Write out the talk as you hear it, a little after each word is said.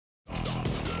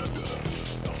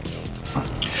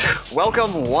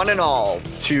Welcome one and all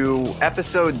to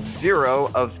episode 0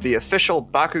 of the official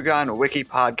Bakugan Wiki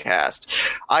Podcast.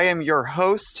 I am your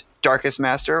host, Darkest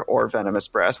Master, or Venomous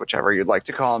Brass, whichever you'd like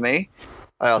to call me.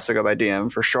 I also go by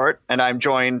DM for short, and I'm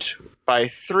joined by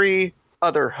 3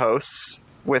 other hosts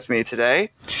with me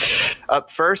today.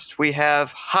 Up first, we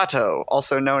have Hato,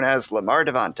 also known as Lamar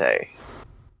Devante.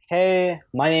 Hey,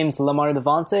 my name's Lamar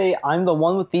Devante. I'm the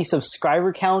one with the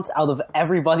subscriber count out of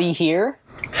everybody here.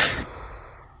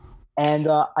 And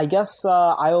I guess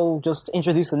I'll just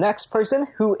introduce the next person,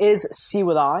 who is See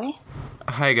What I.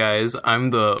 Hi guys,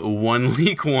 I'm the One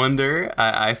Leak Wonder.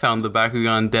 I found the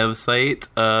Bakugan dev site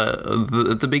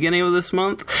at the beginning of this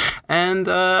month, and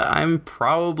I'm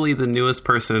probably the newest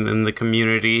person in the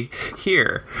community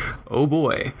here. Oh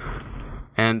boy.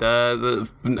 And the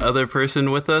other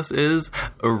person with us is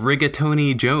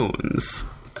Rigatoni Jones.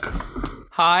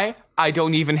 Hi, I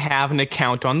don't even have an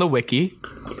account on the wiki.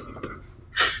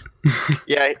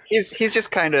 Yeah, he's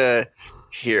just kind of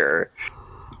here.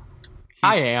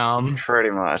 I am.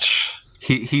 Pretty much.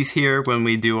 He's here when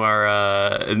we do our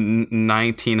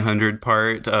 1900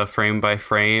 part frame by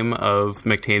frame of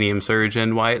Mectanium Surge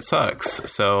and why it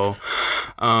sucks. So,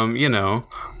 you know.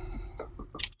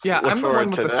 Yeah, I'm the one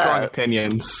with the strong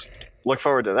opinions. Look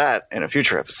forward to that in a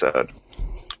future episode.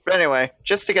 But anyway,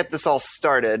 just to get this all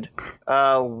started,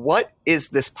 what is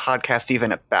this podcast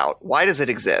even about? Why does it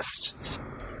exist?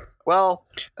 Well,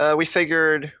 we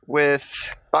figured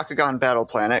with Bakugan Battle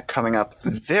Planet coming up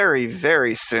very,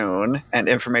 very soon, and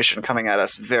information coming at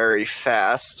us very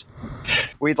fast,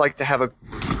 we'd like to have a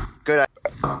good...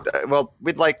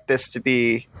 we'd like this to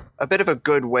be a bit of a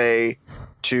good way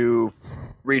to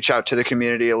reach out to the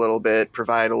community a little bit,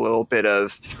 provide a little bit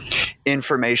of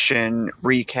information,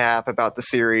 recap about the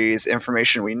series,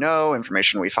 information we know,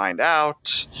 information we find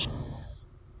out,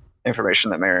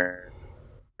 information that may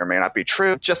or may not be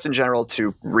true, just in general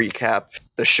to recap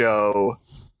the show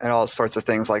and all sorts of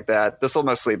things like that. This will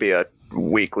mostly be a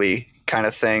weekly kind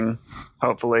of thing,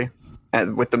 hopefully,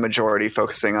 and with the majority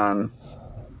focusing on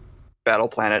Battle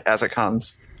Planet as it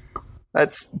comes.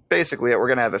 That's basically it. We're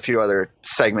going to have a few other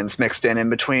segments mixed in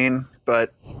between,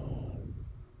 but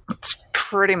it's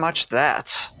pretty much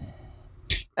that.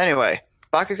 Anyway,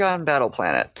 Bakugan Battle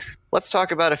Planet. Let's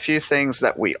talk about a few things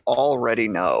that we already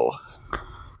know.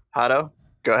 Hato?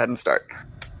 Go ahead and start.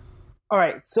 All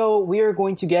right, so we are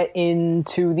going to get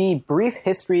into the brief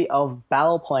history of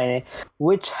Battle Planet,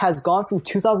 which has gone from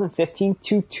 2015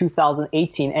 to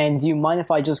 2018. And do you mind if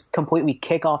I just completely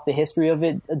kick off the history of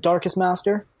it, Darkest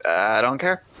Master? I don't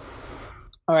care.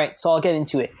 All right, so I'll get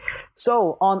into it.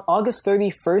 So, on August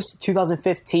 31st,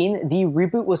 2015, the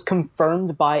reboot was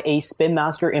confirmed by a Spin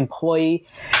Master employee,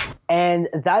 and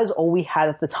that is all we had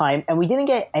at the time, and we didn't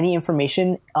get any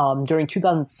information during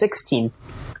 2016.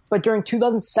 But during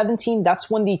 2017, that's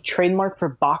when the trademark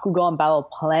for Bakugan Battle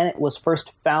Planet was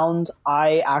first found.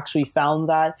 I actually found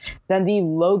that. Then the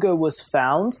logo was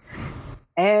found,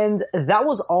 and that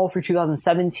was all for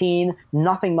 2017,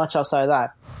 nothing much outside of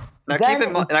that.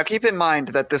 Now keep in mind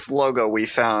that this logo we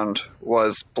found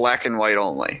was black and white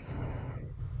only.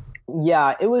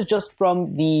 Yeah, it was just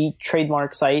from the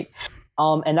trademark site,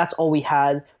 and that's all we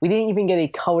had. We didn't even get a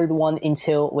colored one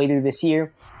until later this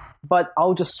year. But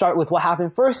I'll just start with what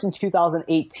happened first in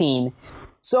 2018.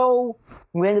 So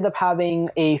we ended up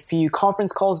having a few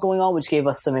conference calls going on, which gave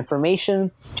us some information.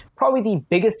 Probably the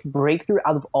biggest breakthrough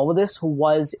out of all of this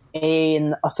was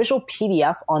an official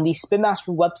PDF on the Spin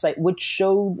Master website, which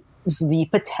showed the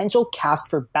potential cast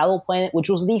for Battle Planet, which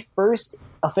was the first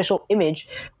official image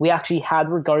we actually had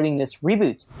regarding this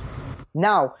reboot.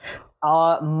 Now,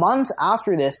 months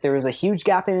after this, there was a huge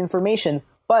gap in information,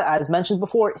 but as mentioned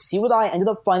before, See What I ended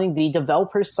up finding the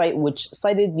developer's site, which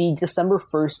cited the December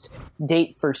 1st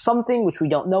date for something, which we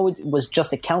don't know. It was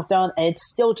just a countdown, and it's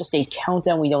still just a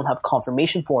countdown we don't have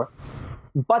confirmation for.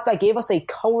 But that gave us a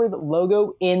colored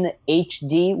logo in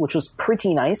HD, which was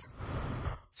pretty nice.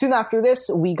 Soon after this,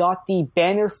 we got the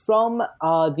banner from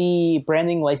the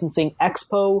Branding Licensing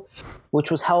Expo, which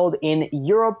was held in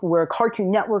Europe, where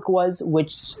Cartoon Network was,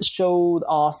 which showed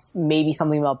off maybe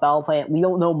something about Battle Planet. We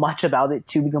don't know much about it,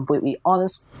 to be completely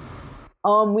honest.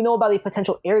 We know about a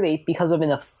potential air date because of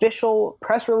an official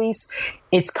press release.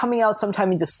 It's coming out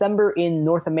sometime in December in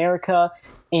North America.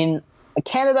 In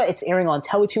Canada, it's airing on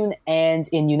Teletoon, and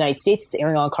in the United States, it's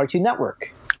airing on Cartoon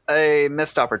Network. A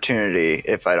missed opportunity,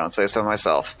 if I don't say so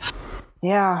myself.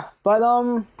 Yeah, but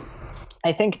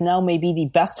I think now may be the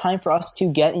best time for us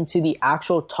to get into the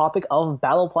actual topic of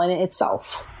Battle Planet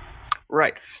itself.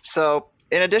 Right. So,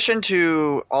 in addition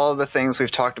to all of the things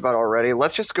we've talked about already,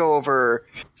 let's just go over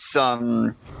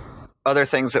some other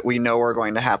things that we know are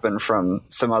going to happen from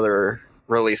some other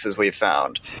releases we've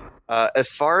found.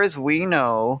 As far as we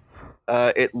know,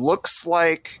 it looks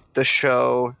like the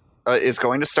show is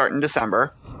going to start in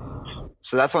December.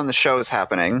 So that's when the show is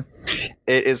happening.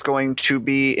 It is going to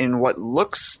be in what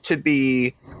looks to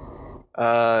be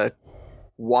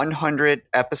 100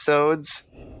 episodes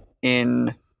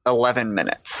in 11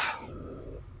 minutes.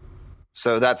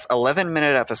 So that's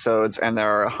 11-minute episodes, and there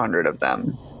are 100 of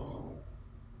them.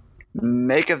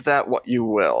 Make of that what you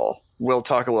will. We'll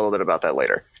talk a little bit about that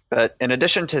later. But in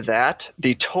addition to that,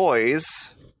 the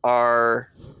toys are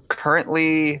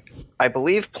currently, I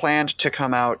believe, planned to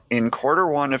come out in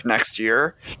Q1 of next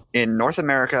year in North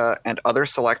America and other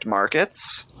select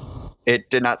markets. It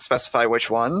did not specify which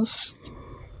ones.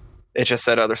 It just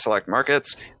said other select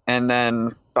markets. And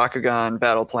then Bakugan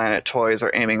Battle Planet toys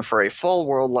are aiming for a full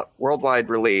worldwide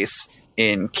release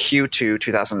in Q2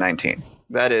 2019.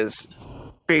 That is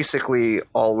basically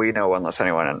all we know, unless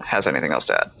anyone has anything else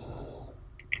to add.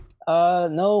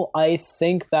 No, I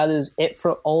think that is it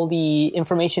for all the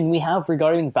information we have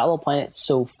regarding Battle Planet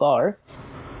so far.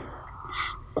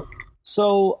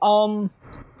 So,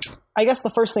 I guess the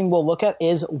first thing we'll look at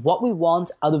is what we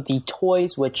want out of the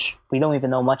toys, which we don't even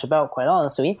know much about, quite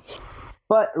honestly.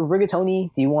 But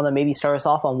Rigatoni, do you want to maybe start us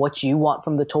off on what you want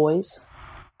from the toys?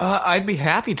 I'd be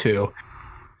happy to.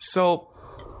 So,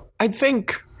 I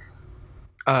think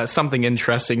something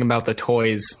interesting about the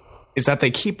toys is that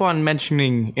they keep on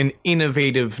mentioning an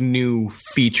innovative new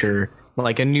feature,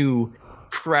 like a new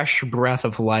fresh breath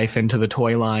of life into the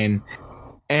toy line.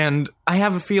 And I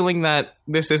have a feeling that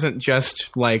this isn't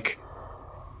just like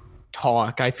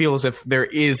talk. I feel as if there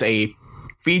is a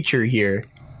feature here.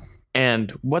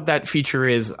 And what that feature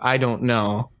is, I don't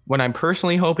know. What I'm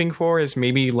personally hoping for is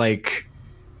maybe like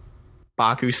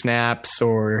Baku Snaps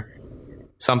or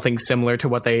something similar to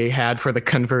what they had for the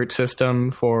convert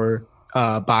system for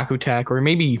Bakutech, or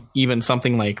maybe even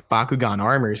something like Bakugan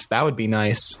Armors. That would be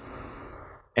nice.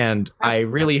 And I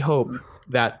really hope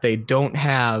that they don't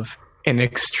have an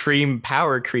extreme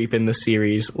power creep in the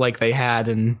series like they had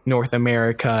in North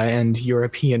America and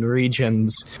European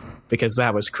regions, because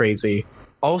that was crazy.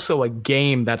 Also, a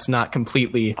game that's not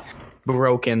completely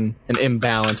broken and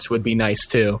imbalanced would be nice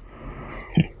too.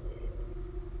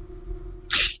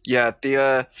 Yeah,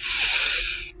 the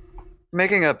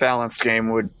making a balanced game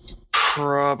would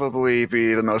probably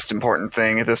be the most important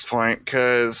thing at this point,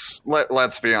 because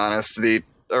let's be honest, the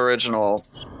original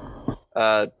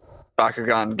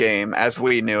Bakugan game, as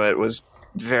we knew it, was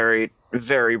very,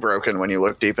 very broken when you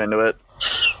look deep into it.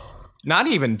 Not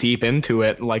even deep into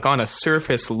it, like on a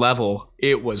surface level,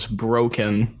 it was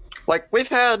broken. Like we've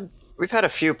had a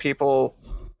few people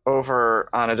over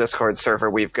on a Discord server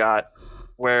we've got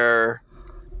where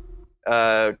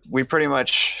we pretty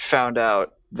much found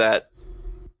out that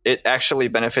it actually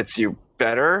benefits you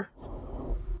better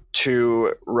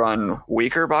to run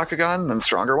weaker Bakugan than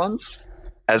stronger ones.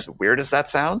 As weird as that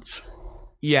sounds.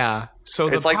 Yeah. So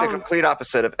it's like the complete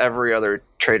opposite of every other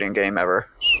trading game ever.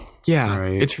 Yeah,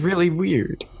 right. It's really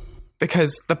weird.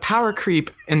 Because the power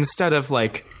creep, instead of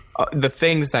like the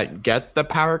things that get the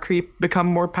power creep become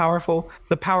more powerful,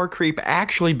 the power creep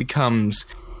actually becomes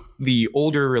the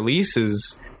older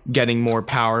releases getting more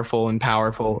powerful and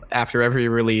powerful after every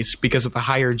release because of the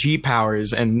higher G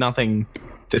powers, and nothing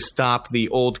to stop the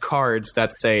old cards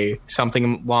that say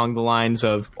something along the lines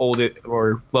of old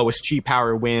or lowest G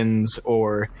power wins,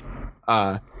 or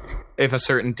if a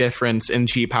certain difference in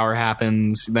G power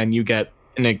happens, then you get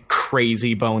a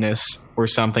crazy bonus or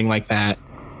something like that.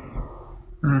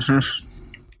 Mm-hmm.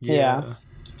 Yeah.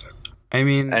 I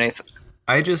mean, anything.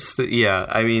 Just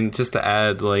to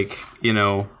add, like, you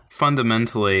know,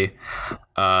 fundamentally,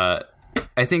 I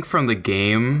think from the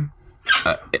game,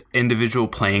 individual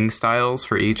playing styles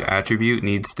for each attribute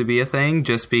needs to be a thing,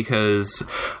 just because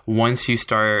once you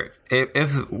start,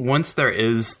 once there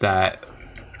is that,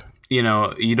 you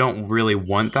know, you don't really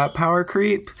want that power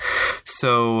creep.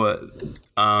 So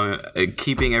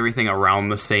keeping everything around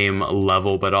the same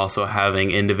level, but also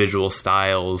having individual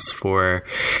styles for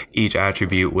each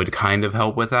attribute would kind of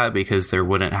help with that, because there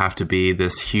wouldn't have to be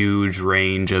this huge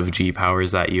range of G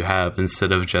powers that you have.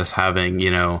 Instead of just having,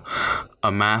 you know,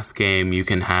 a math game, you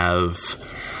can have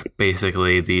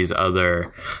basically these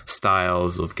other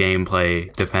styles of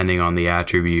gameplay depending on the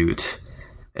attribute.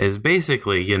 Is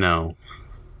basically, you know,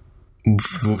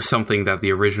 something that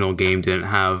the original game didn't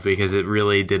have, because it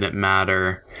really didn't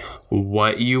matter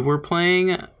what you were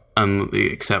playing,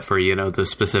 except for, you know, the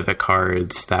specific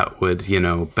cards that would, you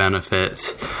know, benefit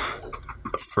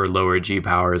for lower G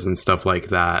powers and stuff like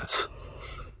that.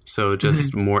 So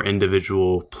just more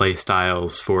individual play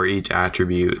styles for each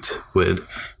attribute would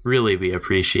really be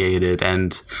appreciated.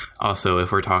 And also,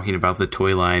 if we're talking about the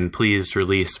toy line, please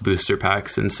release booster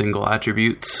packs and single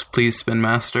attributes. Please, Spin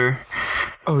Master.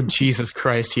 Oh, Jesus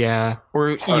Christ, yeah.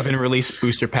 Or even release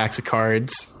booster packs of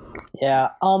cards. Yeah.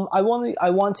 I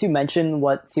want to mention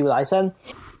see what I said.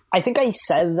 I think I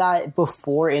said that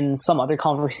before in some other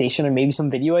conversation or maybe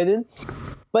some video I did.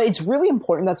 But it's really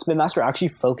important that Spin Master actually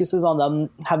focuses on them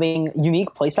having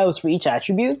unique playstyles for each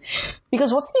attribute.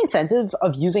 Because what's the incentive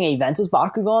of using a Ventus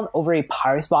Bakugan over a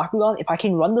Pyrus Bakugan if I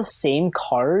can run the same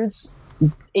cards?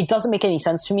 It doesn't make any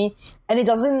sense to me. And it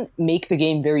doesn't make the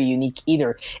game very unique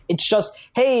either. It's just,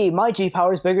 hey, my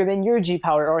G-Power is bigger than your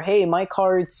G-Power. Or, hey, my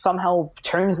card somehow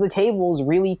turns the tables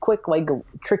really quick, like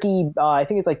Tricky, I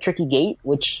think it's like Tricky Gate,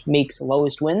 which makes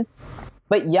lowest win.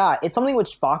 But yeah, it's something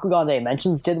which Bakugan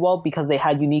Dimensions did well because they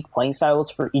had unique playing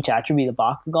styles for each attribute of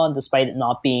Bakugan, despite it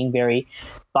not being very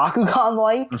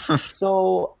Bakugan-like.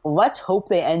 So let's hope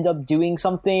they end up doing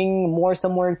something more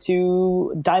similar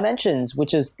to Dimensions,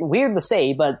 which is weird to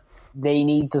say, but they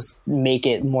need to make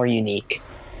it more unique.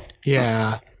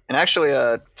 Yeah. And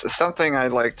actually, something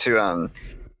I'd like to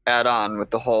add on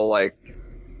with the whole like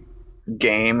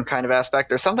game kind of aspect.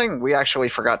 There's something we actually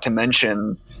forgot to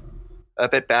mention a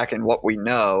bit back in What We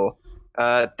Know.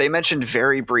 They mentioned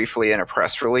very briefly in a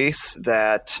press release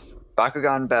that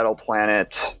Bakugan Battle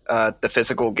Planet, the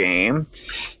physical game,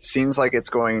 seems like it's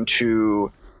going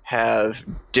to have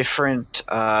different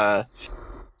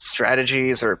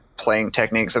strategies or playing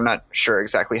techniques. I'm not sure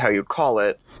exactly how you'd call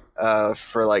it,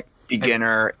 for like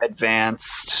beginner,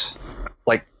 advanced,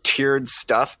 like tiered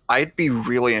stuff. I'd be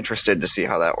really interested to see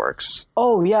how that works.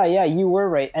 Oh, yeah, you were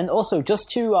right. And also, just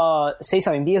to say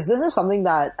something, because this is something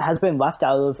that has been left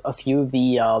out of a few of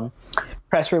the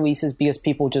press releases because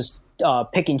people just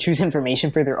pick and choose information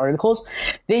for their articles.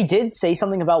 They did say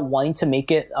something about wanting to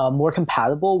make it more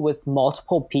compatible with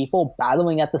multiple people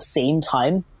battling at the same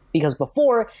time, because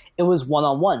before it was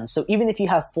one-on-one. So even if you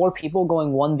have 4 people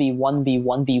going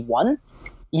 1v1v1v1,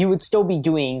 you would still be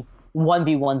doing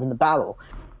 1v1s in the battle.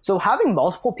 So having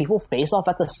multiple people face off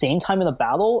at the same time in a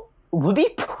battle would be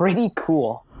pretty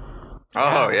cool.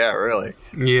 Oh, yeah, really?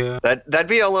 Yeah. That'd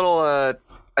be a little...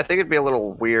 I think it'd be a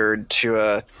little weird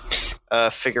to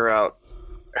figure out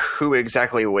who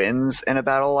exactly wins in a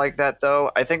battle like that,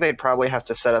 though. I think they'd probably have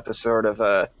to set up a sort of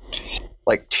a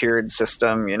like tiered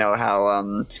system. You know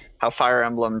how Fire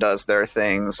Emblem does their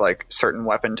things, like certain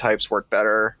weapon types work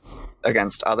better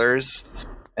against others.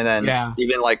 And then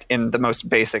even like in the most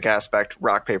basic aspect,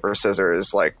 rock, paper,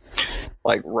 scissors, like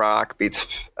rock beats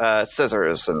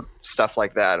scissors and stuff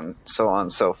like that, and so on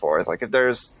and so forth. Like if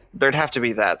there'd have to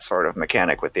be that sort of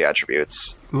mechanic with the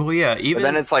attributes. Well, yeah, even... But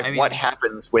then it's like, what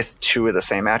happens with 2 of the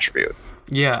same attribute?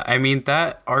 Yeah, I mean,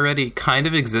 that already kind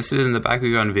of existed in the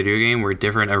Bakugan video game where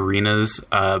different arenas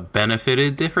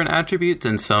benefited different attributes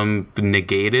and some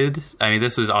negated. I mean,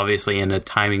 this was obviously in a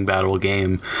timing battle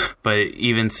game, but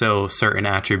even so, certain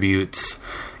attributes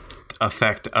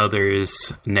affect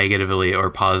others negatively or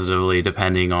positively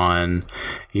depending on,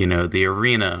 the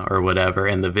arena or whatever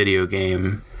in the video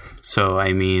game. So,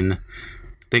 I mean,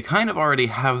 they kind of already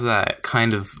have that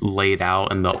kind of laid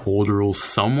out in the old rules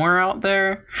somewhere out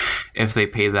there if they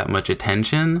pay that much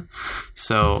attention.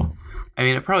 So, I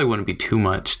mean, it probably wouldn't be too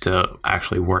much to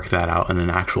actually work that out in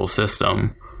an actual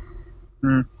system.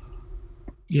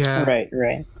 Yeah.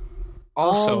 Right.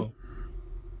 Also,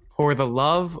 for the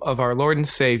love of our Lord and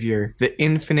Savior, the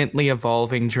infinitely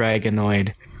evolving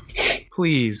Dragonoid,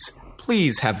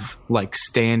 please have like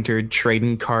standard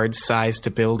trading card sized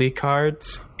ability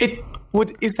cards.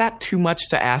 Is that too much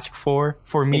to ask for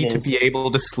me to be able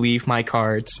to sleeve my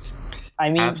cards? I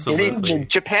mean, absolutely.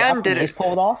 Japan did it.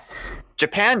 Pull it off?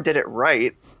 Japan did it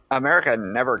right. America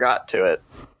never got to it.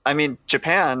 I mean,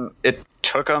 Japan, it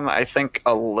took them, I think,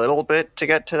 a little bit to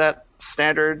get to that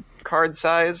standard card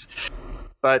size,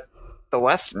 but the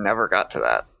West never got to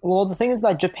that. Well, the thing is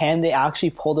that Japan, they actually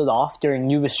pulled it off during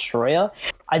New Vestroia.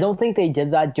 I don't think they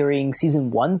did that during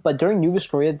Season 1, but during New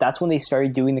Vestroia, that's when they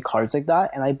started doing the cards like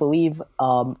that. And I believe,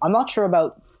 I'm not sure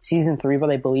about Season 3, but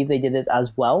I believe they did it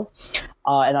as well.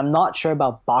 And I'm not sure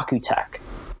about Bakutech.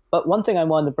 But one thing I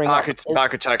wanted to bring up...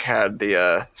 Bakutech had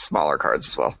the smaller cards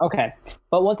as well. Okay.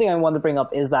 But one thing I wanted to bring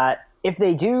up is that if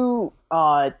they do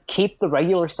keep the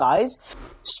regular size,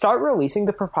 start releasing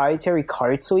the proprietary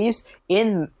card sleeves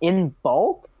in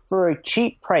bulk for a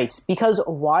cheap price. Because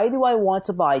why do I want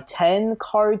to buy 10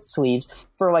 card sleeves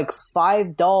for like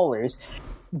 $5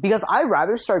 because I'd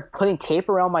rather start putting tape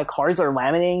around my cards or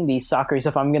laminating these suckers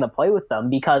if I'm going to play with them,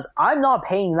 because I'm not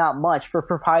paying that much for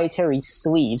proprietary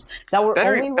sleeves that were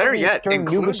better yet,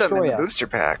 include them in the booster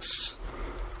packs.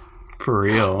 For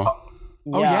real.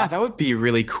 Oh yeah, that would be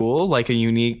really cool. Like a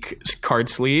unique card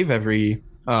sleeve every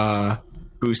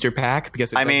booster pack.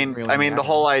 Because I mean, the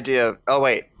whole idea of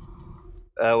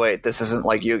wait, this isn't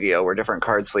like Yu-Gi-Oh, where different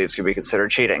card sleeves could be considered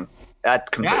cheating.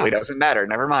 That completely doesn't matter.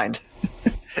 Never mind.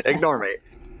 Ignore me.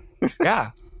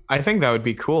 Yeah, I think that would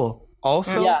be cool.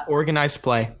 Also, organized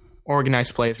play.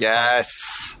 Organized play.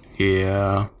 Yes.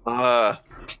 Yeah.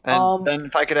 And then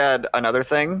if I could add another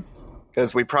thing,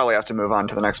 because we probably have to move on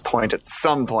to the next point at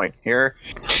some point here.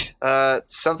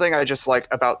 Something I just like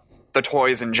about the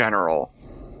toys in general.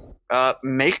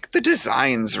 Make the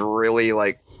designs really,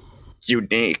 like,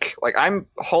 unique. Like, I'm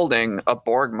holding a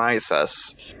Borg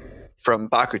Myces from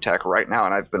Bakutech right now,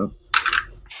 and I've been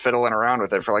fiddling around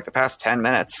with it for like the past 10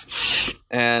 minutes.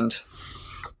 And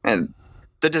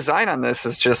the design on this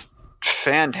is just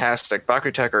fantastic.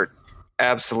 Bakutech are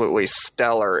absolutely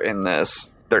stellar in this.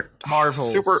 They're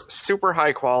Marvels. super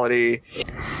high quality.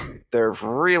 They're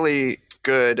really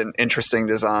good and interesting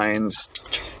designs.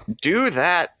 Do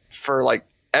that for like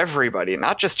everybody,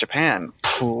 not just Japan,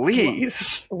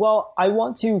 please. Well, I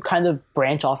want to kind of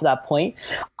branch off of that point.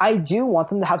 I do want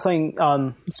them to have something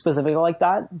specific like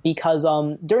that, because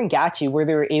during Gachi, where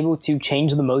they were able to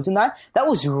change the modes in that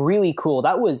was really cool.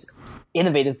 That was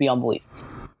innovative beyond belief.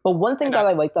 But one thing that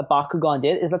I like that Bakugan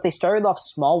did is that they started off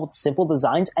small with simple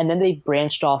designs, and then they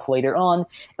branched off later on.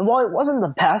 And while it wasn't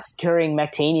the best during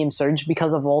Mectanium Surge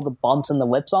because of all the bumps and the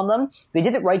whips on them, they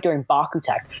did it right during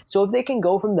Bakutech. So if they can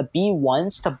go from the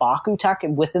B1s to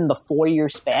Bakutech within the 4-year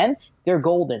span, they're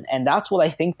golden. And that's what I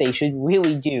think they should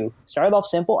really do. Start off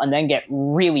simple and then get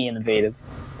really innovative.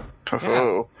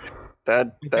 Oh,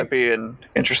 that'd be an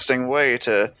interesting way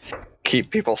to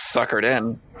keep people suckered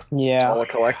in. Yeah. All the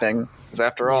collecting. Because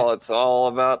after all, it's all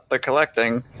about the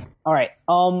collecting. All right.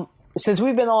 Since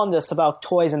we've been on this about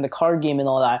toys and the card game and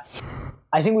all that,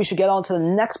 I think we should get on to the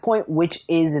next point, which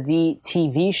is the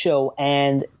TV show.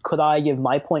 And could I give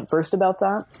my point first about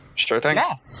that? Sure thing.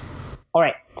 Yes. All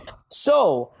right.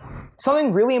 So,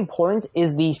 something really important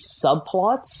is the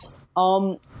subplots.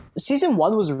 Season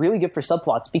 1 was really good for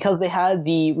subplots because they had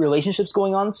the relationships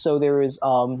going on. So there was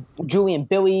Julie and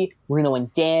Billy, Runo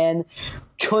and Dan,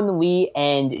 Chun-Li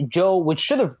and Joe, which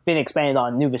should have been expanded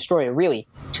on New Vestroia, really.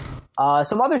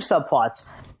 Some other subplots.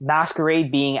 Masquerade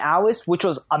being Alice, which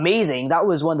was amazing. That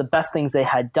was one of the best things they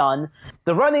had done.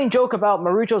 The running joke about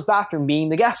Marucho's bathroom being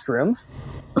the guest room.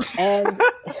 And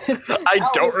I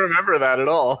don't remember that at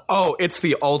all. Oh, it's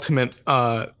the ultimate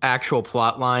actual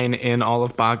plot line in all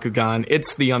of Bakugan.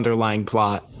 It's the underlying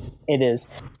plot. It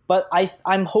is. But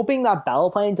I'm hoping that Battle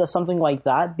Planet does something like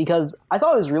that, because I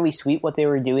thought it was really sweet what they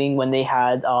were doing when they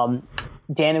had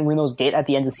Dan and Runo's date at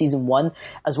the end of Season 1,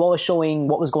 as well as showing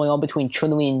what was going on between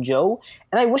Chun-Li and Joe.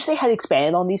 And I wish they had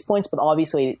expanded on these points, but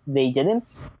obviously they didn't.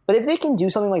 But if they can do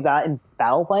something like that in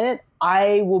Battle Planet,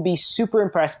 I will be super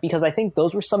impressed, because I think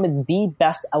those were some of the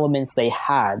best elements they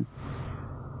had.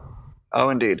 Oh,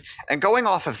 indeed. And going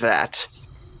off of that,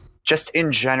 just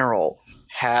in general,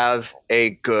 have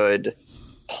a good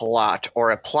plot,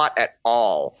 or a plot at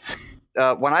all.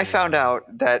 When I found out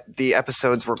that the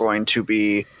episodes were going to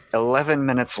be 11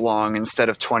 minutes long instead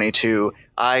of 22,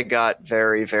 I got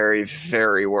very, very,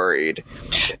 very worried.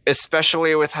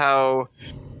 Especially with how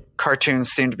cartoons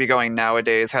seem to be going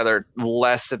nowadays, how they're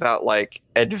less about like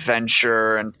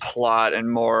adventure and plot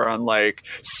and more on like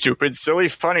stupid, silly,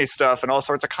 funny stuff and all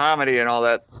sorts of comedy and all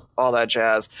that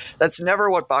jazz. That's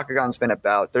never what Bakugan's been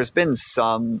about. There's been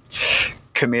some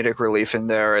comedic relief in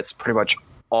there. It's pretty much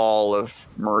all of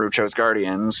Marucho's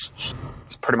Guardians.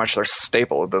 It's pretty much their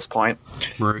staple at this point.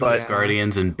 Marucho's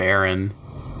Guardians and Baron.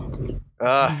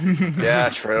 Yeah,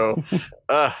 true.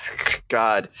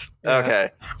 God. Yeah.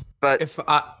 Okay. But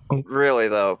really,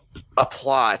 though, a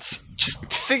plot.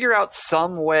 Just figure out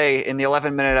some way in the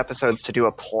 11-minute episodes to do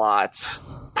a plot.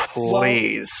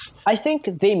 Please. Well, I think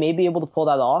they may be able to pull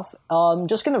that off.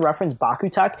 Just going to reference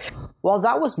Bakutech. While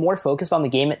that was more focused on the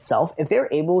game itself, if they're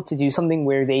able to do something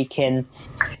where they can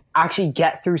actually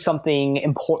get through something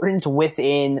important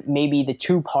within maybe the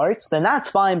 2 parts, then that's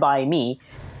fine by me.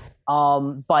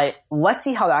 But let's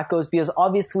see how that goes, because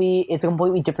obviously it's a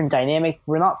completely different dynamic.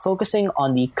 We're not focusing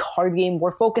on the card game.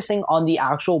 We're focusing on the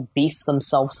actual beasts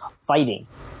themselves fighting.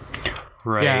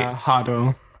 Right. Yeah,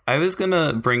 Hado. I was going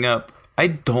to bring up, I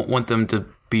don't want them to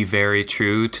be very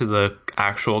true to the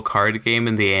actual card game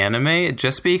in the anime,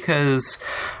 just because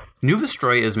New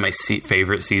Vestroy is my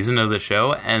favorite season of the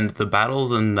show, and the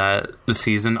battles in that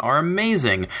season are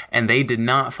amazing, and they did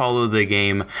not follow the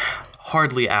game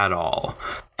hardly at all.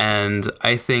 And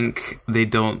I think they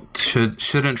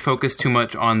shouldn't focus too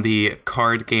much on the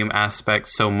card game aspect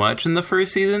so much in the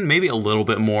first season. Maybe a little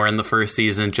bit more in the first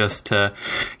season, just to,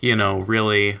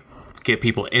 really get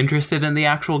people interested in the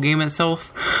actual game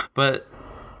itself. But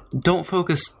don't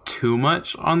focus too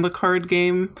much on the card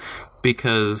game,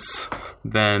 because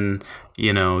then,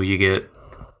 you get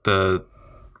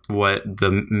what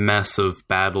the mess of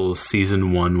battles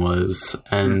season 1 was.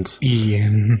 And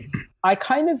yeah. I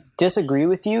kind of disagree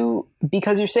with you,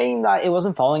 because you're saying that it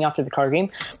wasn't following after the card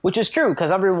game, which is true, because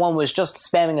everyone was just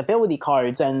spamming ability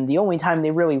cards, and the only time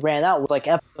they really ran out was like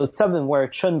episode 7 where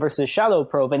Chun versus Shadow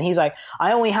Probe, and he's like,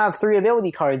 I only have 3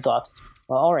 ability cards left.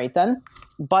 Well, alright then.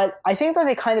 But I think that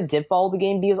they kind of did follow the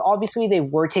game, because obviously they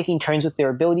were taking turns with their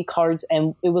ability cards,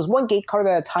 and it was 1 gate card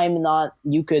at a time, and not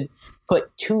you could put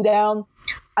 2 down.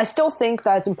 I still think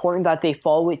that it's important that they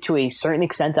follow it to a certain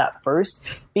extent at first,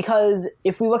 because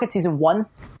if we look at season 1,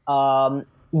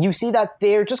 you see that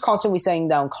they're just constantly setting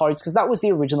down cards, because that was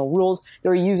the original rules. They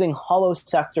were using hollow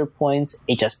sector points,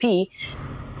 HSP,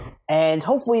 and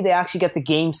hopefully they actually get the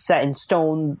game set in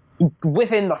stone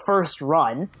within the first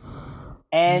run.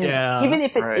 And even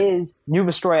if it is New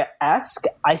Vestroya-esque,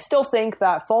 I still think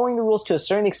that following the rules to a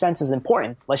certain extent is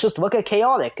important. Let's just look at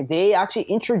Chaotic. They actually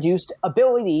introduced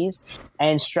abilities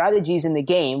and strategies in the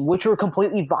game which were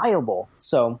completely viable.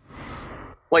 So,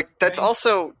 that's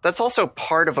also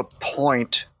part of a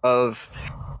point of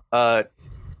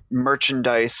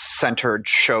merchandise-centered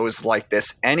shows like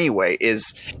this anyway,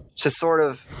 is to sort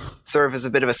of serve as a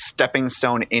bit of a stepping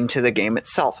stone into the game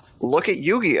itself. Look at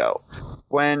Yu-Gi-Oh!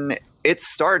 When it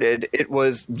started, it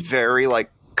was very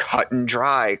cut and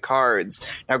dry cards.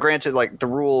 Now granted, the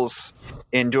rules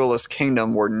in Duelist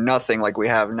Kingdom were nothing like we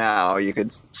have now. You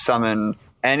could summon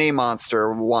any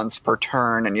monster once per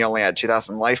turn, and you only had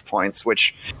 2,000 life points,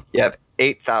 which you have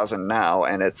 8,000 now,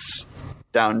 and it's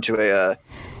down to a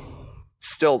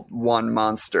still 1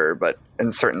 monster, but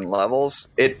in certain levels.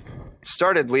 It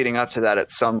started leading up to that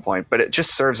at some point, but it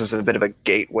just serves as a bit of a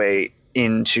gateway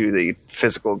into the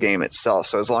physical game itself.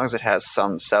 So as long as it has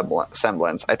some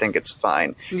semblance, I think it's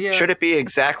fine. Yeah. Should it be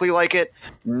exactly like it?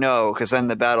 No, because then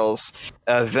the battles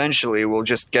eventually will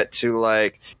just get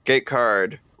to gate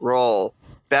card, roll,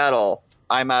 battle.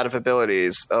 I'm out of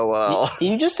abilities. Oh well. Did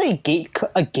you just say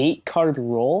a gate card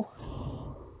roll?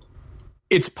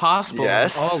 It's possible.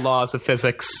 Yes. All laws of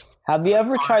physics. Have you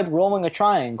ever tried rolling a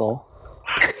triangle?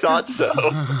 Thought so.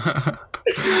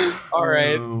 All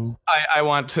right. I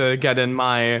want to get in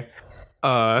my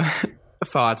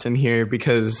thoughts in here,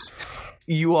 because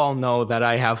you all know that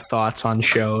I have thoughts on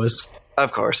shows.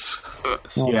 Of course.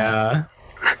 Yeah.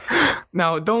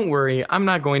 Now, don't worry. I'm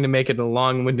not going to make it a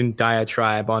long-winded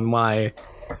diatribe on why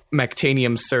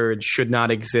Mectanium Surge should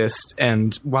not exist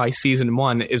and why Season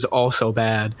 1 is also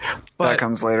bad. But that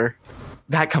comes later.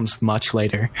 That comes much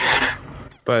later.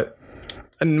 But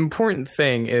an important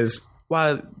thing is,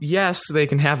 while, yes, they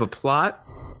can have a plot,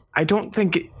 I don't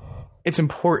think it's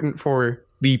important for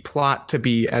the plot to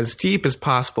be as deep as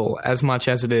possible, as much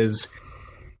as it is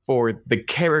for the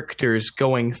characters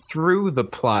going through the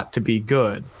plot to be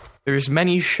good. There's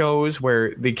many shows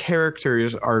where the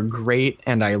characters are great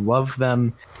and I love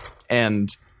them,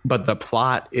 but the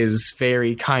plot is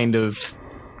very kind of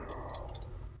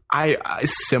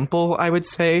simple, I would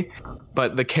say,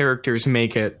 but the characters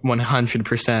make it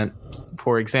 100%.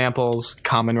 For examples,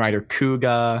 Kamen Rider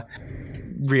Kuga,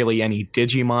 really any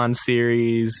Digimon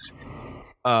series,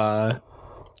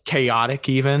 Chaotic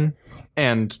even.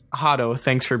 And Hado,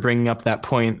 thanks for bringing up that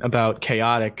point about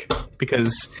Chaotic,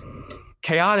 because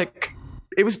Chaotic,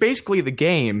 it was basically the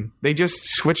game. They just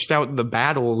switched out the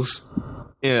battles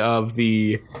of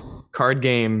the card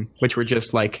game, which were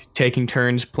just taking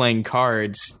turns playing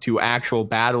cards, to actual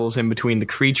battles in between the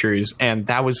creatures, and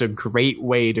that was a great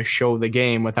way to show the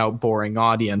game without boring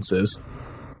audiences.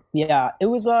 Yeah, it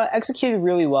was executed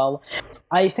really well.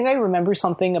 I think I remember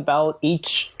something about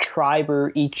each tribe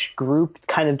or each group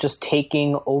kind of just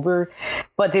taking over,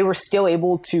 but they were still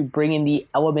able to bring in the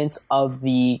elements of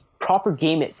the proper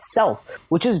game itself,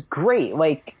 which is great.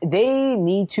 They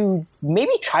need to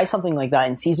maybe try something like that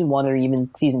in Season 1 or even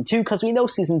Season 2, because we know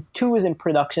Season 2 is in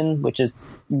production, which is,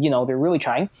 they're really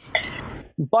trying.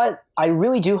 But I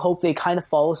really do hope they kind of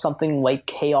follow something like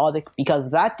Chaotic,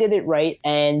 because that did it right,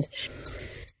 and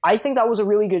I think that was a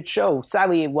really good show.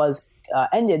 Sadly, it was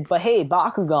ended, but hey,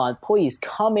 Bakugan, please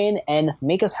come in and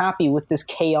make us happy with this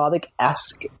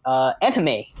Chaotic-esque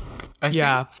anime.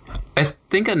 I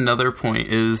think another point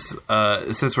is,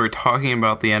 since we're talking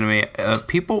about the anime,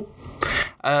 people...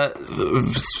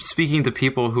 speaking to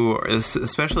people who are,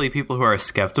 especially people who are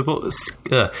skeptical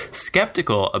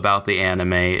about the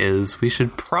anime, is we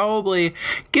should probably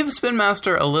give Spin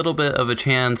Master a little bit of a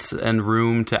chance and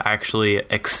room to actually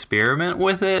experiment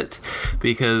with it,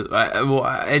 because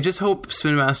I just hope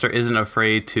Spin Master isn't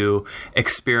afraid to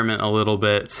experiment a little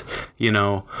bit,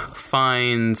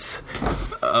 find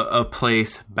a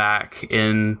place back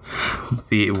in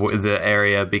the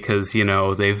area, because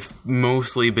they've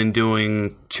mostly been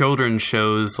doing children's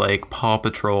shows like Paw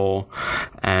Patrol,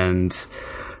 and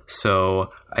so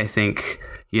I think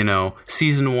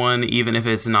season 1, even if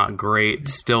it's not great,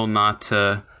 still not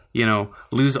to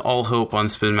lose all hope on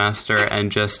Spin Master, and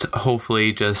just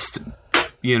hopefully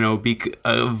be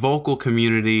a vocal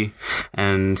community,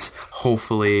 and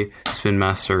hopefully Spin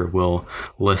Master will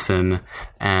listen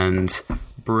and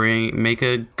make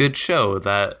a good show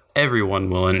that everyone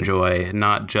will enjoy,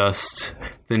 not just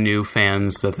the new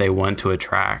fans that they want to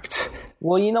attract.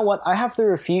 Well, you know what? I have to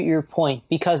refute your point,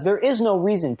 because there is no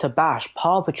reason to bash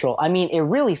Paw Patrol. I mean, it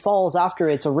really falls after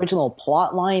its original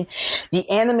plot line. The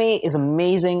anime is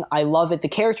amazing. I love it. The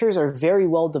characters are very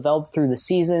well developed through the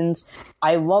seasons.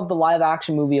 I love the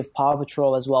live-action movie of Paw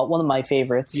Patrol as well. One of my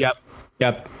favorites.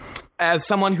 Yep. As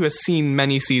someone who has seen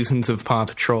many seasons of Paw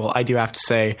Patrol, I do have to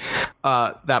say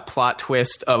that plot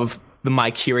twist of the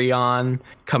Mycerion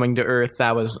coming to Earth,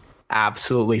 that was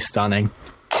absolutely stunning.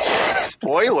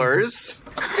 Spoilers.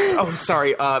 Oh,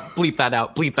 sorry. Bleep that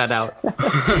out.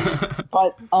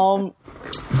 But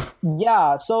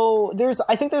yeah. So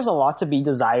I think there's a lot to be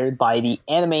desired by the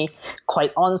anime.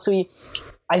 Quite honestly,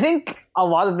 I think a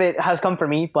lot of it has come from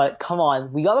me. But come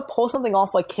on, we gotta pull something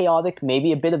off like Chaotic,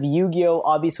 maybe a bit of Yu-Gi-Oh.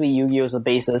 Obviously, Yu-Gi-Oh is the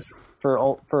basis for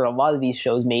a lot of these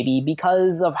shows, maybe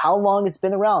because of how long it's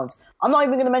been around. I'm not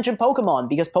even going to mention Pokemon,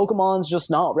 because Pokemon's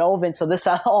just not relevant to this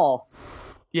at all.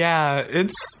 Yeah,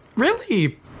 it's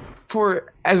really,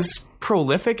 for as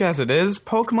prolific as it is,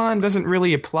 Pokemon doesn't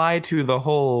really apply to the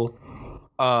whole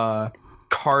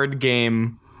card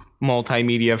game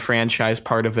multimedia franchise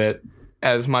part of it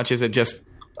as much as it just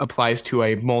applies to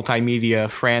a multimedia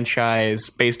franchise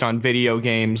based on video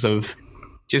games of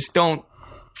just don't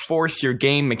force your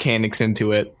game mechanics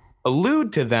into it.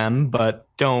 Allude to them, but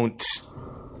don't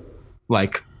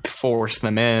force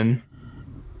them in.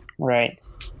 Right.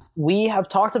 We have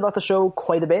talked about the show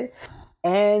quite a bit,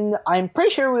 and I'm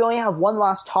pretty sure we only have one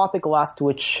last topic left,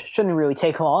 which shouldn't really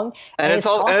take long. And it's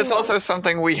also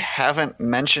something we haven't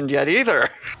mentioned yet either.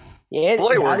 Boy,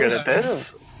 we're good at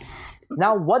this.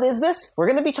 Now, what is this? We're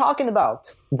going to be talking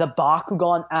about the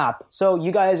Bakugan app. So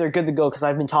you guys are good to go, because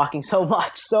I've been talking so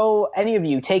much. So any of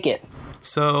you, take it.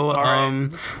 So,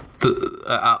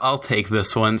 I'll take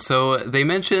this one. So they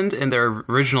mentioned in their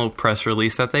original press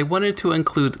release that they wanted to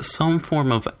include some form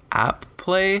of app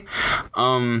play.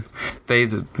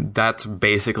 That's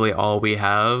basically all we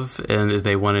have, and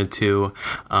they wanted to,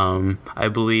 I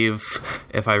believe,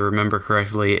 if I remember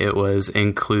correctly, it was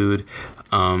include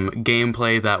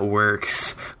gameplay that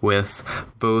works with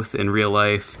both in real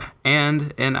life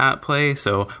and in app play.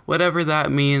 So whatever that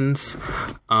means.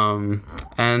 I'm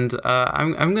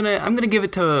gonna give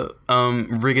it to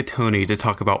Rigatoni to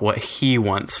talk about what he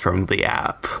wants from the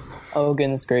app. Oh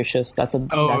goodness gracious, that's an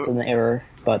error.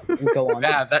 But go on.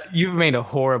 Yeah, you've made a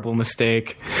horrible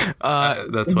mistake.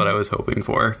 That's what I was hoping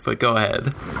for. But go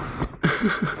ahead.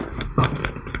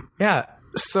 Yeah.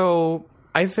 So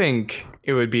I think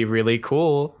it would be really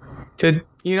cool to,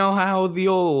 how the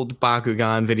old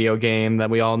Bakugan video game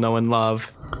that we all know and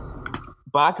love,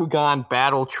 Bakugan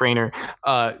Battle Trainer,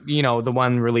 the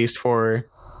one released for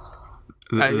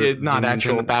not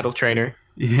actual Battle Trainer.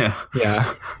 Yeah.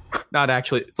 Not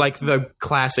actually, like the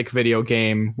classic video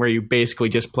game where you basically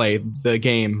just play the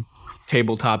game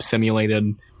tabletop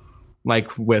simulated,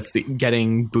 like with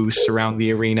getting boosts around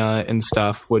the arena and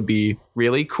stuff, would be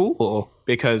really cool,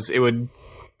 because it would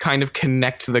kind of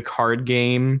connect the card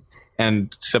game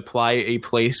and supply a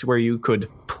place where you could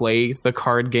play the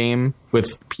card game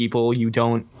with people you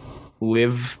don't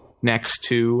live next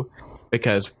to,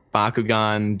 because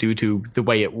Bakugan, due to the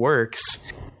way it works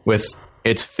with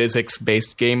its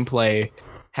physics-based gameplay,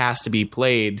 has to be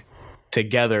played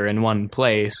together in one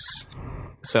place.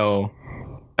 So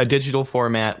a digital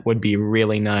format would be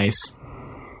really nice.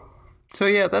 So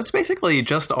yeah, that's basically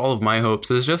just all of my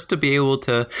hopes, is just to be able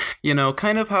to,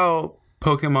 kind of how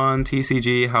Pokemon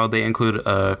TCG, how they include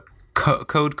a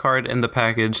code card in the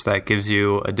package that gives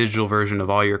you a digital version of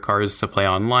all your cards to play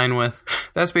online with.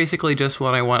 That's basically just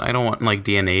what I want. I don't want like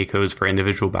DNA codes for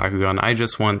individual Bakugan. I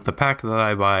just want the pack that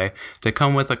I buy to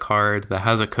come with a card that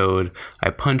has a code. I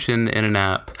punch in an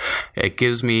app. It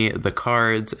gives me the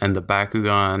cards and the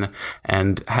Bakugan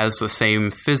and has the same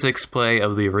physics play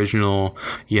of the original,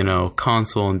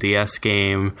 console and DS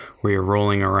game where you're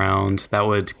rolling around. That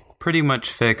would pretty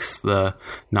much fix the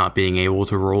not being able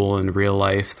to roll in real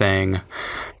life thing.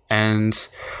 And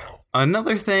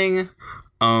another thing,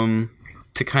 to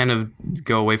kind of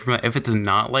go away from it, if it's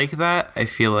not like that, I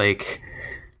feel like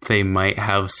they might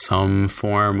have some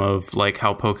form of like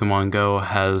how Pokemon Go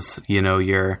has,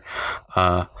 your,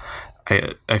 I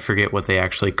forget what they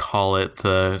actually call it,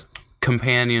 the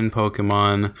companion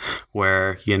Pokemon,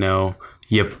 where,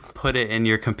 you put it in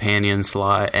your companion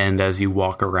slot, and as you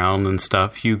walk around and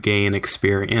stuff, you gain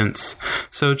experience.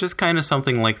 So just kind of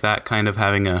something like that, kind of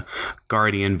having a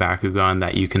guardian Bakugan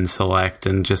that you can select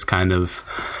and just kind of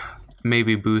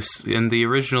maybe boost. In the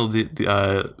original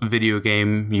video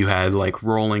game, you had like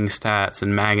rolling stats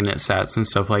and magnet stats and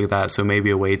stuff like that. So maybe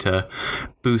a way to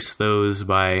boost those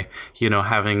by,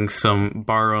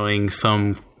 borrowing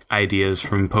some ideas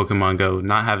from Pokemon Go,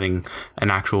 not having an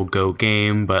actual Go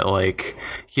game, but like,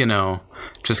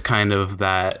 just kind of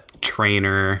that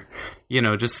trainer,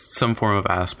 just some form of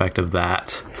aspect of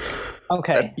that.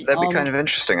 Okay. That'd be kind of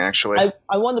interesting, actually.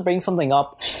 I wanted to bring something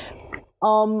up.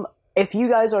 If you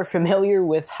guys are familiar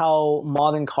with how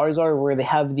modern cars are, where they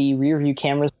have the rear view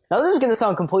cameras, now this is going to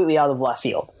sound completely out of left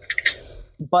field,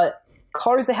 but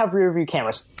cars that have rear view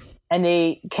cameras, and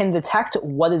they can detect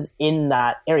what is in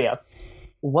that area.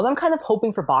 What I'm kind of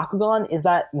hoping for Bakugan is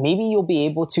that maybe you'll be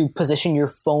able to position your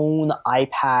phone,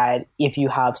 iPad, if you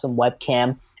have some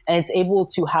webcam, and it's able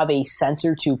to have a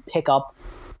sensor to pick up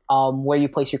where you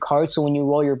place your card. So when you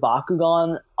roll your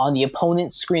Bakugan on the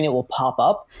opponent's screen, it will pop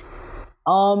up.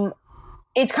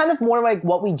 It's kind of more like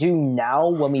what we do now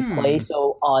when we play.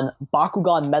 So on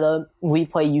Bakugan Meta, we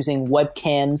play using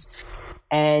webcams.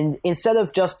 And instead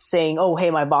of just saying, oh,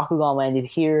 hey, my Bakugan landed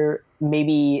here,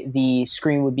 maybe the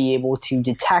screen would be able to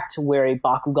detect where a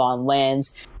Bakugan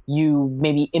lands. You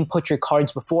maybe input your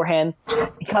cards beforehand.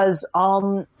 Because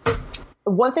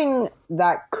one thing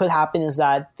that could happen is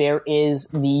that there is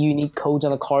the unique codes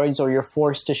on the cards, or you're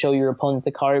forced to show your opponent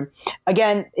the card.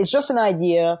 Again, it's just an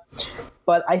idea,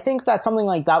 but I think that something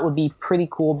like that would be pretty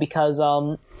cool because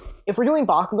if we're doing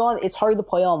Bakugan, it's hard to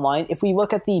play online. If we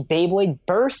look at the Beyblade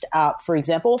Burst app, for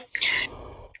example,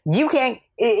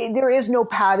 there is no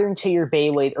pattern to your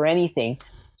Beyblade or anything.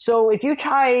 So if you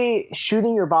try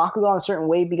shooting your Bakugan a certain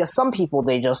way, because some people,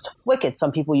 they just flick it.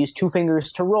 Some people use 2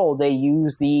 fingers to roll. They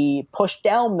use the push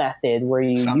down method where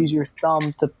you use your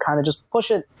thumb to kind of just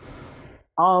push it.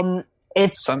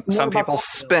 It's some people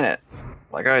spin it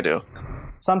like I do.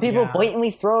 Some people blatantly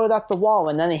throw it at the wall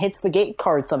and then it hits the gate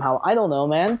card somehow. I don't know,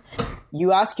 man.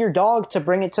 You ask your dog to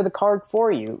bring it to the card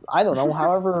for you. I don't know,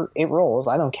 however it rolls.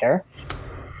 I don't care.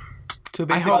 So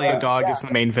basically, the dog is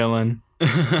the main villain.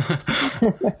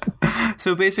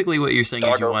 So basically what you're saying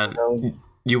is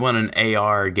you want an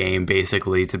AR game,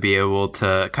 basically, to be able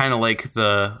to kind of like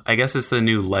I guess it's the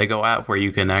new Lego app where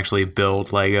you can actually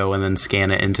build Lego and then scan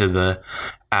it into the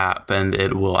app and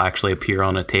it will actually appear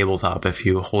on a tabletop if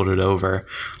you hold it over.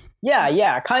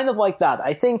 Yeah, kind of like that.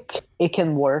 I think it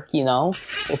can work,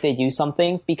 if they do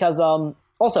something. Because,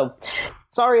 also,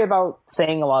 sorry about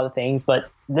saying a lot of things,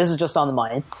 but this is just on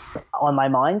my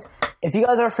mind. If you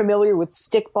guys are familiar with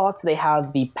Stickbots, they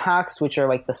have the packs, which are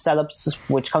like the setups,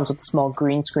 which comes with a small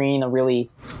green screen, a really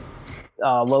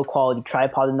low-quality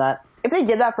tripod in that. If they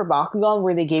did that for Bakugan,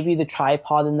 where they gave you the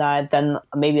tripod in that, then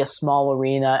maybe a small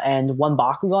arena and one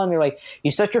Bakugan, they're like,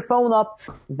 you set your phone up,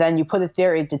 then you put it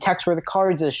there, it detects where the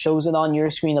cards is, shows it on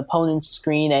your screen, opponent's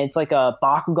screen, and it's like a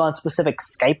Bakugan-specific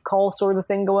Skype call sort of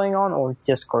thing going on, or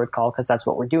Discord call, because that's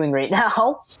what we're doing right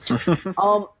now.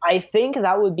 I think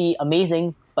that would be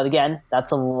amazing, but again, that's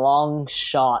a long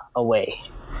shot away.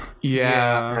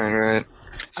 Yeah. Right.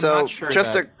 So, sure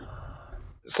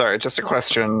just a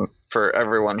question for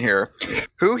everyone here.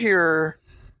 Who here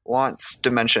wants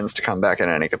Dimensions to come back in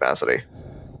any capacity?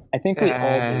 I think we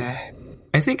all do.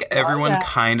 I think everyone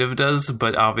kind of does,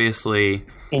 but obviously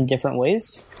in different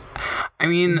ways. I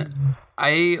mean,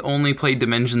 I only played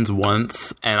Dimensions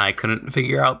once, and I couldn't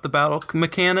figure out the battle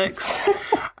mechanics.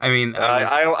 I mean,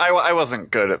 I wasn't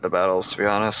good at the battles, to be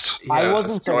honest. Yeah, I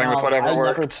wasn't going with whatever I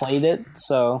worked. never played it,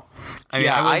 so. I mean,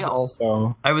 I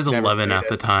was 11 at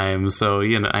the time, so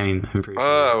I'm pretty sure.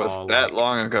 Oh, it was that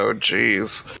long ago.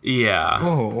 Jeez. Yeah.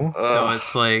 Oh. So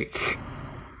it's like,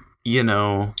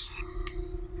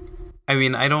 I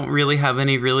mean, I don't really have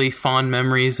any really fond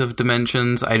memories of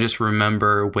Dimensions. I just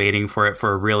remember waiting for it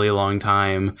for a really long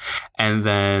time, and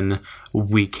then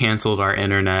we canceled our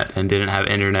internet and didn't have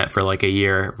internet for like a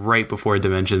year right before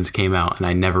Dimensions came out, and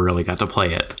I never really got to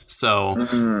play it.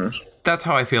 So that's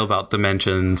how I feel about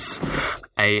Dimensions.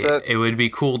 It would be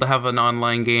cool to have an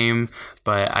online game,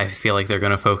 but I feel like they're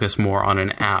going to focus more on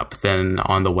an app than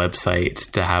on the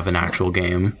website to have an actual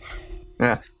game.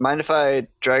 Yeah. Mind if I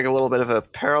drag a little bit of a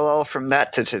parallel from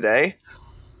that to today?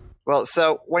 Well,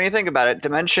 so when you think about it,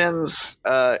 Dimensions,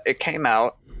 it came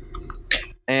out,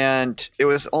 and it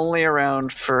was only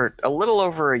around for a little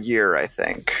over a year, I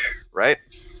think, right?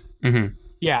 Mm-hmm.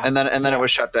 Yeah. And then it was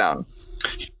shut down.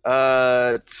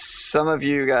 Some of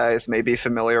you guys may be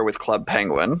familiar with Club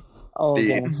Penguin. Oh,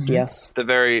 yes. The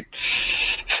very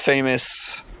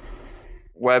famous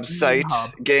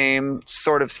website game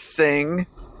sort of thing.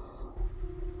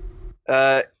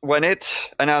 When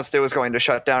it announced it was going to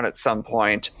shut down at some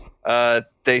point,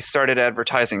 they started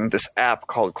advertising this app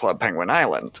called Club Penguin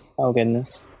Island. Oh,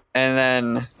 goodness. And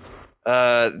then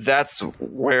that's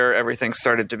where everything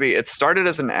started to be. It started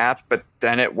as an app, but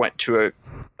then it went to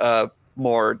a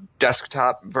more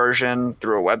desktop version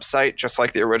through a website, just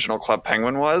like the original Club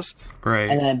Penguin was. Right.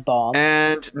 And then bombed.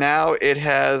 And now it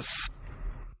has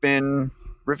been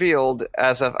revealed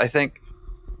as of, I think,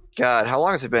 God, how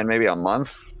long has it been? Maybe a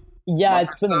month? Yeah,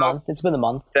 it's been a month. It's been a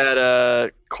month.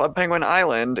 That Club Penguin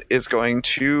Island is going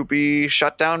to be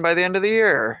shut down by the end of the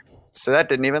year. So that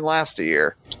didn't even last a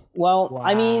year. Well, Wow.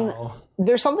 I mean,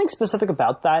 there's something specific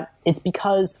about that. It's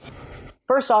because,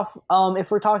 first off, if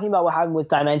we're talking about what happened with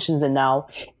Dimensions and now,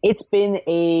 it's been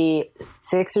a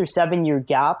 6 or 7 year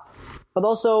gap. But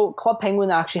also, Club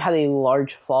Penguin actually had a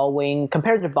large following.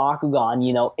 Compared to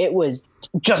Bakugan, it was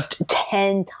just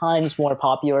 10 times more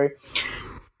popular.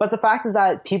 But the fact is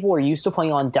that people were used to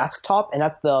playing on desktop, and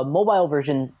that the mobile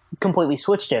version completely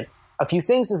switched it. A few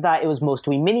things is that it was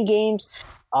mostly mini games.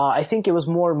 I think it was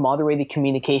more moderated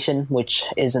communication, which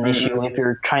is an issue if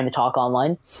you're trying to talk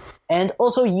online. And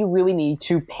also, you really need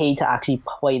to pay to actually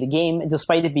play the game,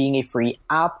 despite it being a free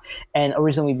app and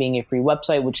originally being a free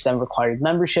website, which then required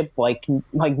membership, like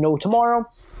no tomorrow.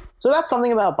 So that's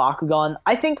something about Bakugan.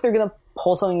 I think they're going to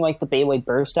pull something like the Beyblade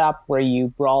Burst app, where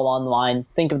you brawl online.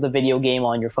 Think of the video game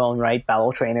on your phone, right?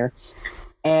 Battle Trainer.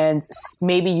 And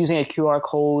maybe using a QR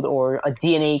code or a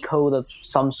DNA code of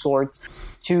some sorts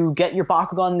to get your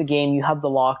Bakugan in the game. You have the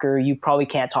locker. You probably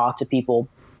can't talk to people.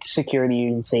 Security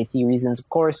and safety reasons, of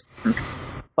course.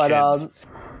 But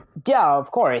yeah,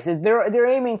 of course. They're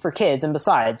aiming for kids. And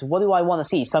besides, what do I want to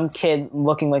see? Some kid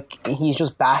looking like he's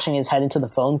just bashing his head into the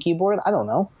phone keyboard? I don't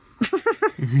know.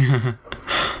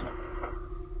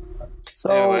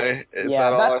 So, anyway, is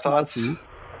that all our thoughts?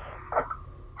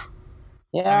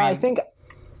 Yeah, I think...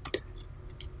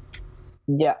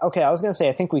 Yeah, okay, I was going to say,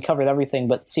 I think we covered everything,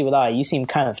 but you seem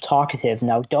kind of talkative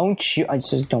now, don't you?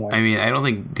 Don't worry. I mean, I don't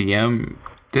think DM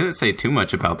didn't say too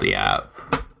much about the app.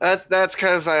 That's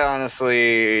because I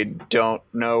honestly don't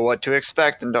know what to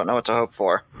expect and don't know what to hope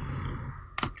for.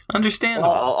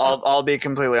 Understandable. I'll be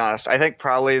completely honest. I think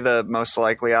probably the most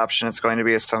likely option it's going to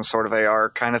be is some sort of AR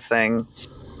kind of thing.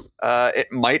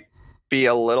 It might be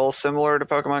a little similar to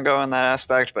Pokemon Go in that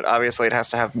aspect, but obviously it has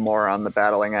to have more on the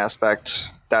battling aspect,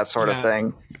 that sort of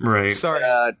thing. Right. Sorry.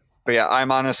 But yeah,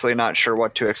 I'm honestly not sure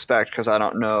what to expect because I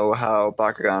don't know how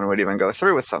Bakugan would even go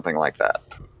through with something like that.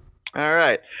 All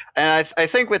right. And I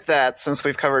think with that, since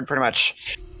we've covered pretty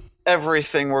much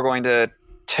everything we're going to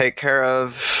take care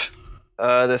of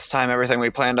this time, everything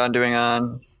we planned on doing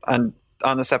on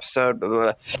this episode, blah,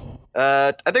 blah, blah.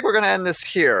 I think we're going to end this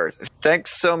here.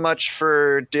 Thanks so much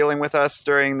for dealing with us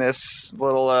during this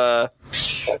little,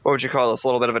 what would you call this,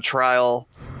 little bit of a trial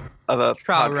of a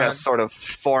podcast run. sort of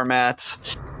format.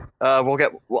 We'll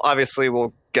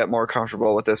get more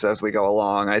comfortable with this as we go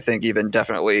along. I think even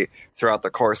definitely throughout the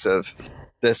course of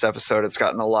this episode, it's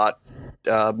gotten a lot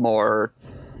more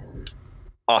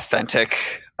authentic,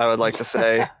 I would like to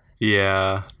say.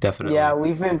 Yeah, definitely. Yeah,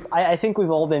 I think we've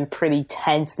all been pretty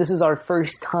tense. This is our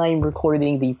first time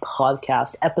recording the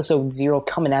podcast, episode 0,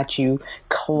 coming at you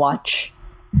clutch.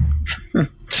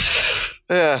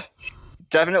 Yeah,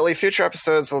 definitely future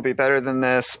episodes will be better than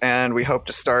this, and we hope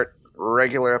to start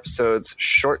regular episodes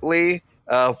shortly.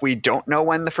 We don't know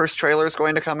when the first trailer is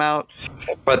going to come out,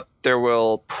 but there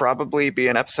will probably be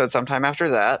an episode sometime after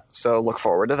that, so look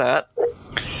forward to that.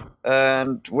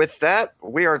 And with that,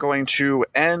 we are going to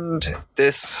end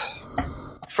this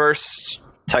first,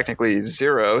 technically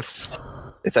zeroth,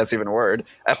 if that's even a word,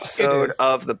 episode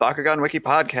of the Bakugan Wiki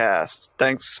Podcast.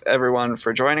 Thanks, everyone,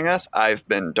 for joining us. I've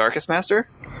been Darkest Master.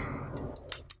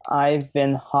 I've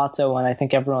been Hato, and I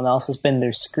think everyone else has been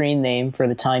their screen name for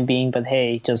the time being, but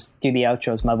hey, just do the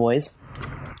outros, my boys.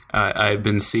 I've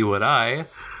been See What I.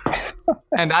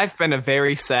 And I've been a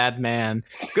very sad man.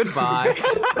 Goodbye.